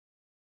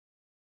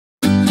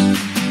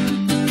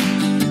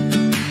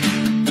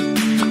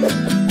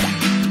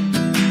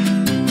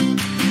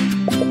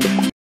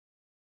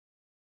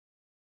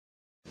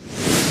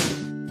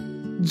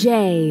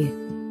J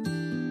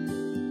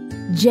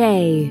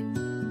J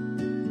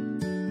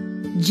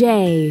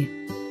J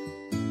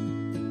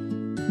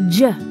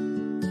J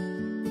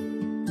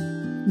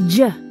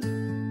J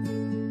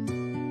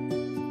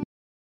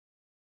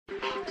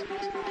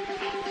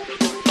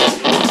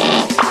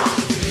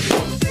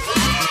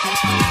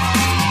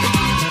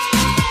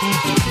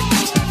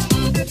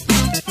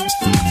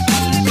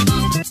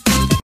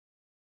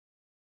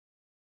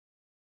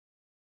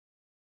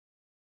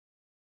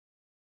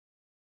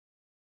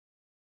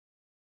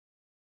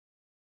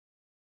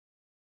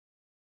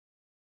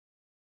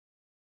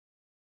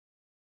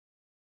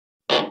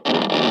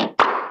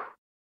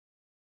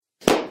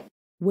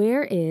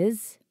Where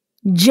is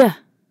J?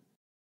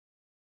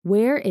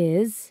 Where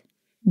is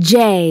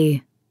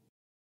J?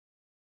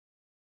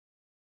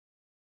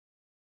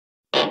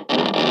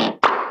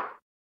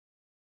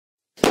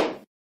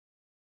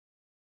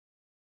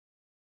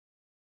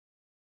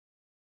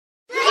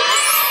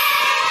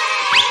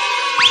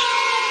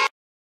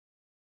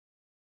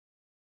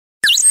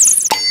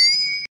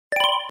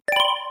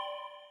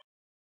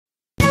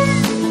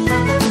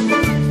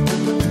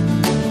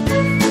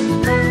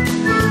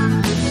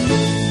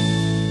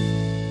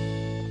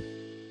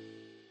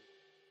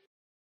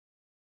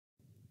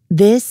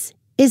 This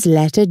is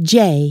letter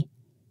J.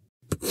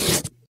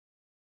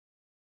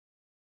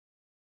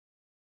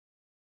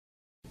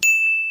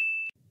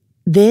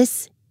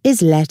 This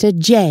is letter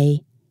J.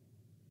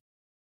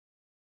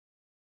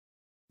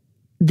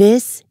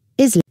 This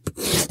is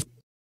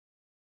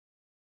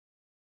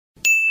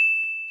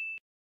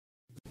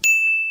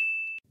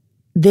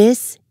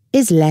This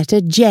is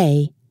letter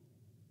J.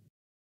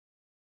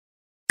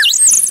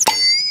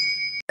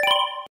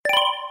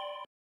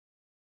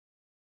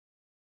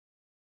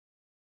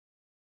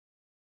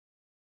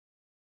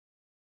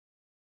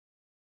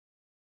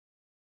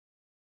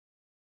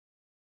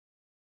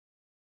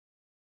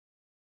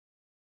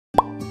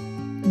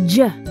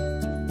 J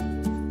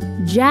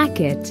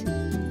Jacket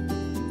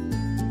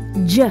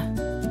J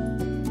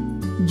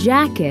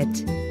Jacket.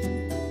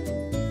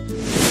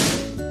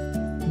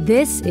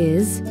 This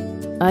is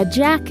a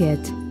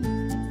jacket.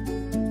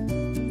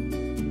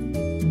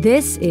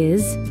 This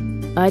is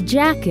a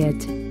jacket.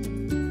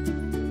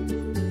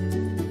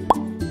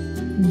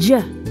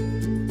 J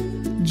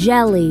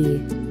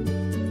Jelly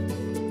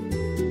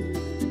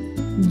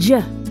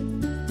J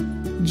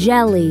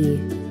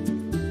Jelly.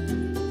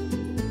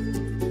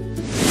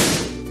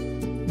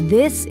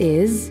 This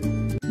is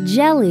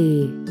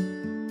jelly.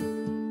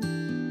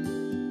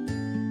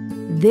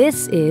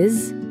 This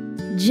is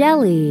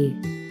jelly.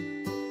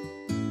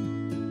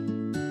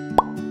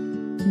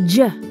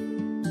 J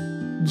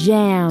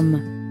Jam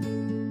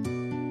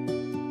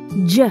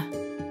J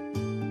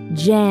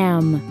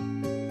Jam.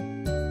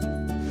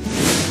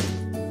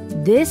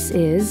 This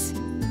is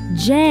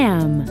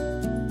jam.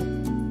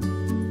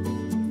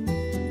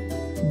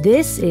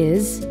 This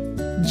is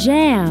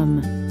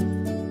jam.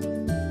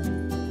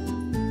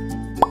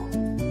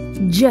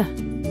 J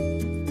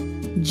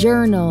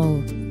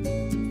Journal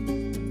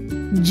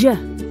J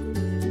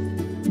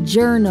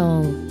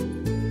Journal.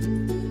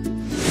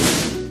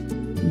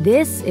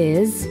 This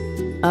is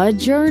a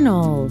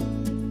journal.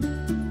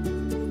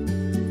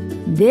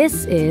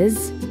 This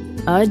is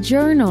a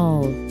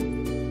journal.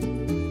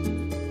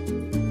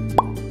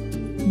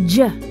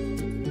 J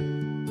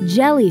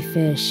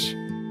Jellyfish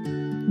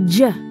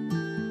J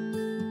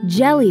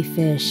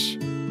Jellyfish.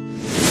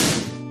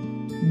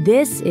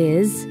 This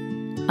is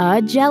a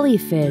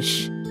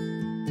jellyfish.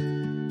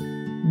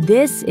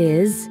 This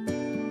is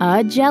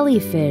a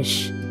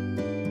jellyfish.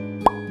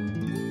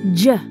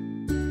 J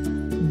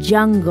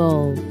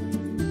Jungle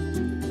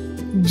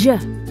J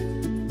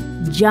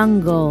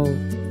Jungle.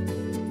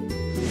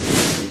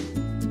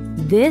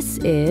 This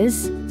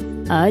is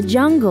a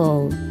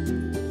jungle.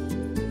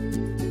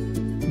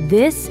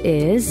 This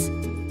is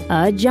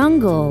a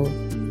jungle.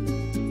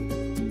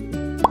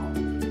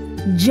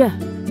 J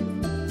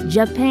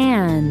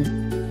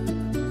Japan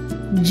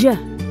J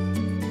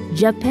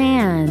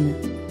Japan.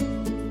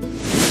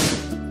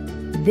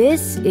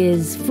 This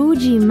is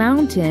Fuji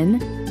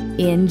Mountain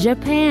in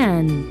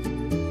Japan.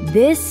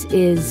 This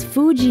is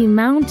Fuji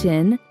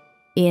Mountain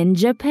in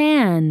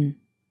Japan.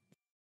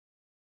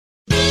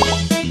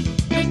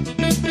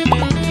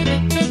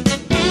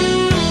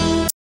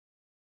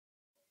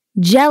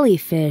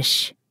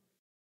 Jellyfish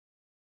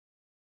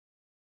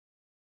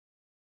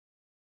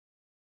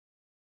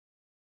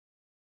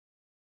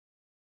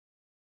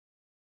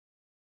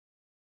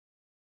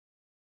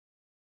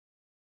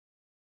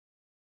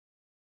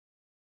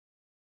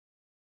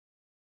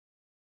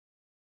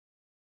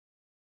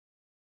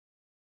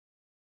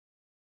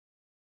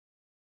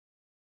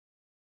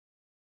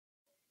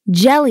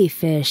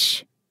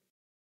Jellyfish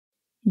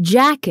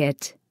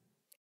Jacket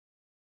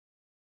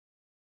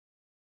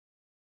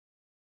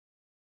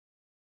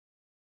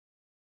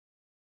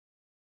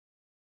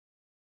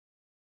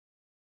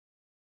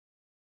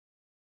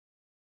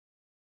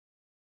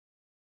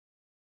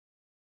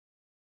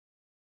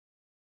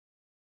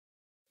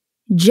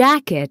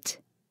Jacket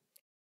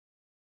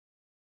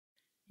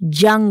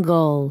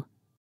jungle,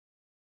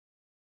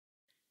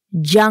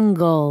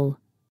 jungle.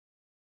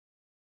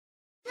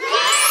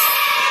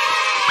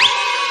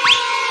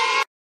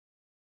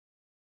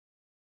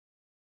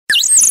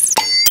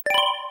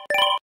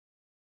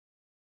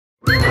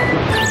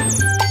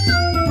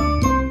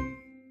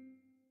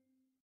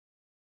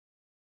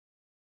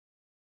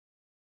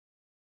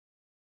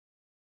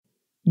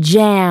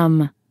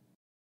 Jam,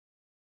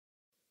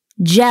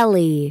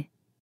 jelly,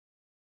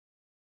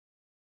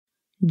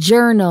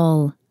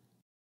 journal,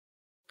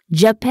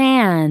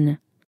 Japan.